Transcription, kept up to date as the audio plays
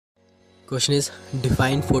Question is,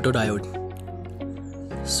 define photodiode.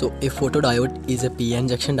 So a photodiode is a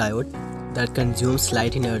PN-junction diode that consumes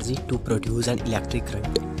light energy to produce an electric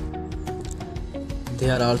current. They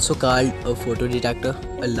are also called a photodetector,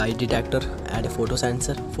 a light detector, and a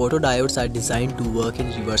photosensor. Photodiodes are designed to work in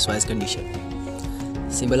reverse bias condition.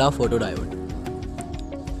 Symbol of photodiode.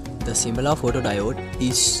 The symbol of photodiode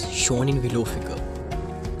is shown in below figure.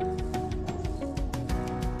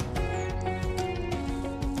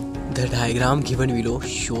 The diagram given below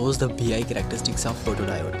shows the BI characteristics of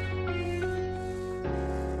photodiode.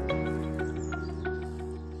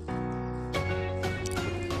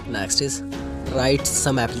 Next is, write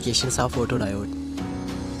some applications of photodiode.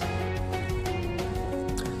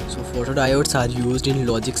 So photodiodes are used in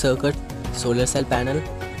logic circuit, solar cell panel,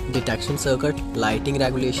 detection circuit, lighting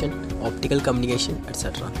regulation, optical communication,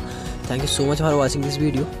 etc. Thank you so much for watching this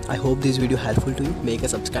video. I hope this video helpful to you. Make a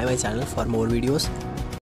subscribe my channel for more videos.